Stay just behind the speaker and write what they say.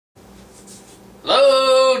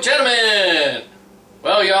and gentlemen,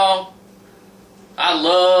 well y'all, I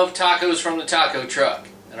love tacos from the taco truck,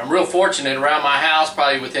 and I'm real fortunate. Around my house,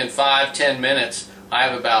 probably within 5-10 minutes, I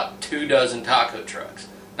have about 24 taco trucks.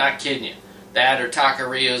 Not kidding you. That or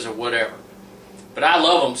taquerias or whatever. But I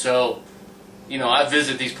love them, so you know, I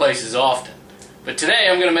visit these places often. But today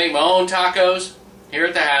I'm going to make my own tacos here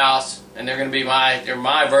at the house, and they're going to be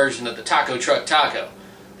my version of the taco truck taco.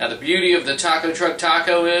 Now the beauty of the taco truck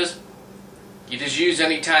taco is you just use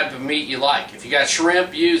any type of meat you like. If you got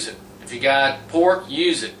shrimp, use it. If you got pork,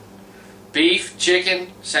 use it. Beef, chicken,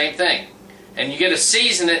 same thing. And you get to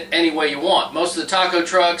season it any way you want. Most of the taco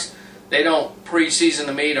trucks, they don't pre-season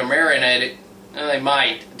the meat or marinate it. And they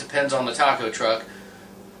might. It depends on the taco truck.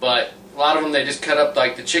 But a lot of them, they just cut up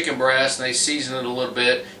like the chicken breast and they season it a little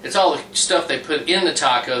bit. It's all the stuff they put in the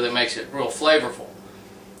taco that makes it real flavorful.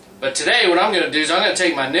 But today what I'm going to do is I'm going to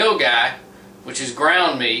take my nilgai, which is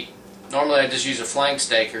ground meat. Normally I just use a flank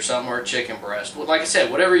steak or something, or a chicken breast. Like I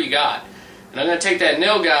said, whatever you got. And I'm going to take that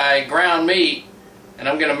nilgai ground meat and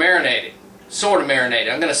I'm going to marinate it. Sort of marinate it.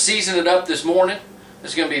 I'm going to season it up this morning.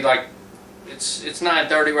 It's going to be like, it's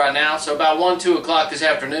 9:30 right now, so about 1-2 o'clock this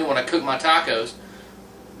afternoon when I cook my tacos,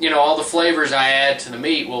 you know, all the flavors I add to the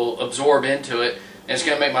meat will absorb into it, and it's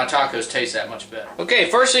going to make my tacos taste that much better. Okay,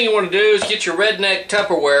 first thing you want to do is get your redneck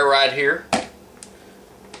Tupperware right here.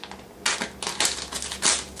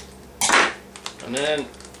 And then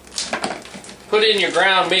put in your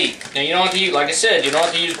ground meat. Now you don't have to use, like I said, you don't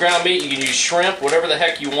have to use ground meat. You can use shrimp, whatever the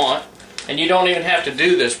heck you want. And you don't even have to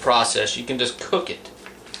do this process. You can just cook it.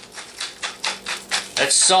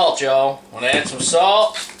 That's salt, y'all. I'm going to add some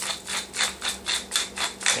salt.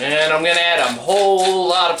 And I'm going to add a whole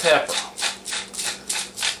lot of pepper.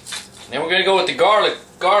 Then we're going to go with the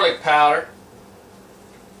garlic powder.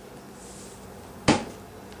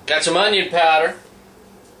 Got some onion powder.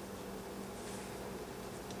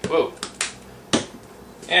 Whoa.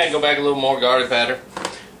 And go back a little more garlic powder.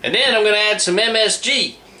 And then I'm going to add some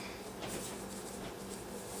MSG.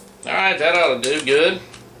 Alright, that ought to do good.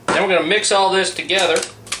 Then we're going to mix all this together.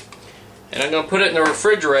 And I'm going to put it in the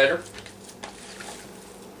refrigerator.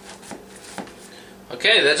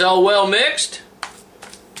 Okay, that's all well mixed.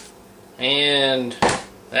 And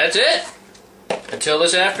that's it. Until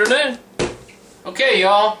this afternoon. Okay,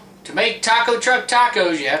 y'all. To make taco truck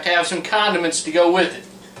tacos, you have to have some condiments to go with it.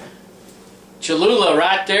 Cholula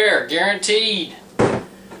right there, guaranteed.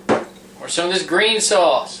 Or some of this green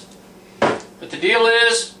sauce. But the deal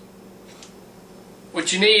is,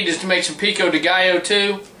 what you need is to make some pico de gallo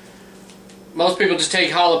too. Most people just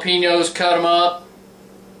take jalapenos, cut them up.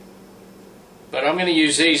 But I'm going to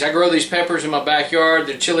use these. I grow these peppers in my backyard.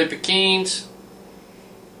 They're chili piquins.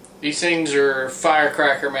 These things are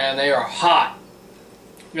firecracker, man. They are hot.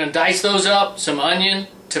 I'm going to dice those up. Some onion,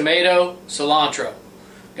 tomato, cilantro.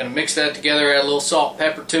 Going to mix that together, add a little salt and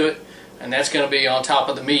pepper to it, and that's going to be on top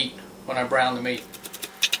of the meat when I brown the meat.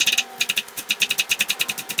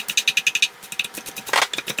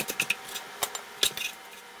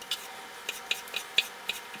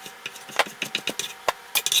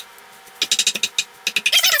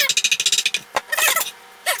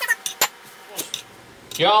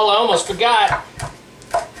 Y'all, I almost forgot.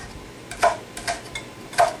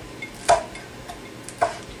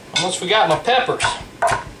 Almost forgot my peppers.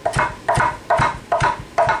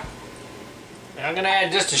 I'm going to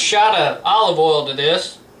add just a shot of olive oil to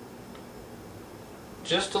this.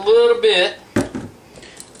 Just a little bit.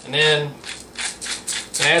 And then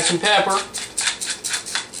add some pepper.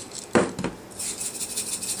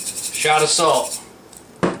 Shot of salt.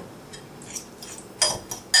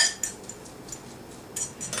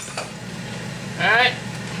 Alright.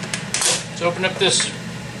 Let's open up this.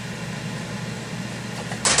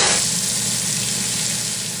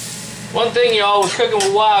 One thing, y'all, with cooking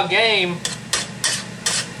with wild game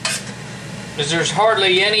is there's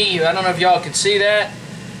hardly any, I don't know if y'all can see that,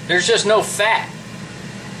 there's just no fat.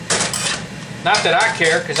 Not that I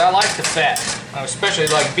care, because I like the fat. I especially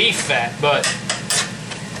like beef fat, but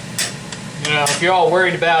you know, if you're all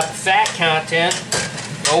worried about the fat content,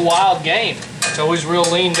 go wild game. It's always real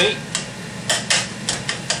lean meat.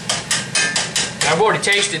 I've already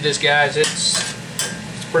tasted this, guys. It's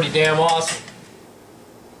pretty damn awesome.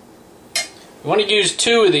 You want to use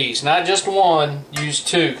 2 of these, not just one. Use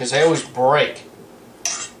 2, because they always break.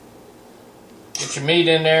 Get your meat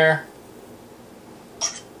in there.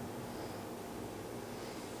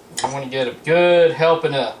 You want to get a good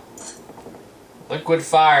helping of liquid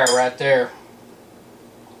fire right there.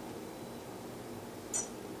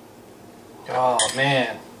 Oh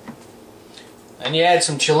man. Then you add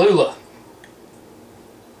some Cholula.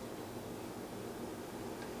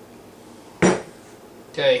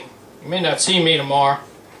 Okay, you may not see me tomorrow.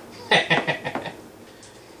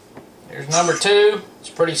 Here's number 2. It's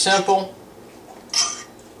pretty simple.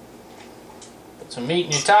 Put some meat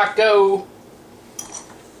in your taco.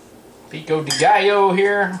 Pico de gallo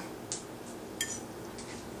here.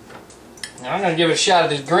 Now I'm going to give it a shot of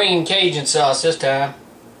this green Cajun sauce this time.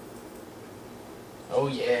 Oh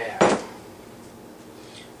yeah.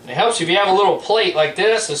 And it helps if you have a little plate like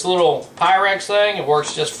this little Pyrex thing. It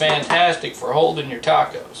works just fantastic for holding your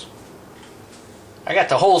tacos. I got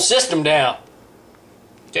the whole system down.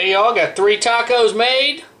 Okay, y'all, got 3 tacos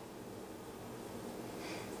made.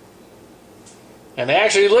 And they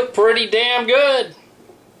actually look pretty damn good.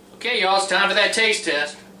 Okay, y'all, it's time for that taste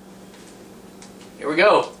test. Here we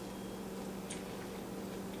go.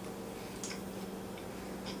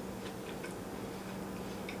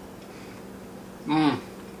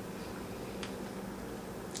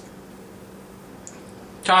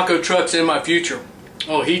 Taco truck's in my future.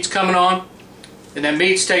 Oh, heat's coming on, and that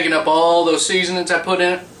meat's taking up all those seasonings I put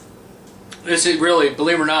in it. This is really,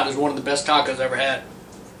 believe it or not, is one of the best tacos I've ever had.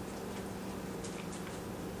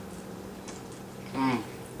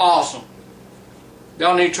 Awesome.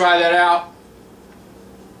 Y'all need to try that out.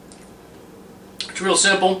 It's real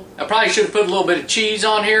simple. I probably should have put a little bit of cheese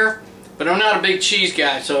on here, but I'm not a big cheese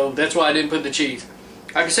guy, so that's why I didn't put the cheese.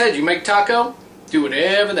 Like I said, you make a taco, do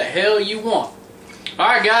whatever the hell you want.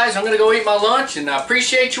 Alright guys, I'm going to go eat my lunch, and I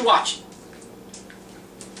appreciate you watching.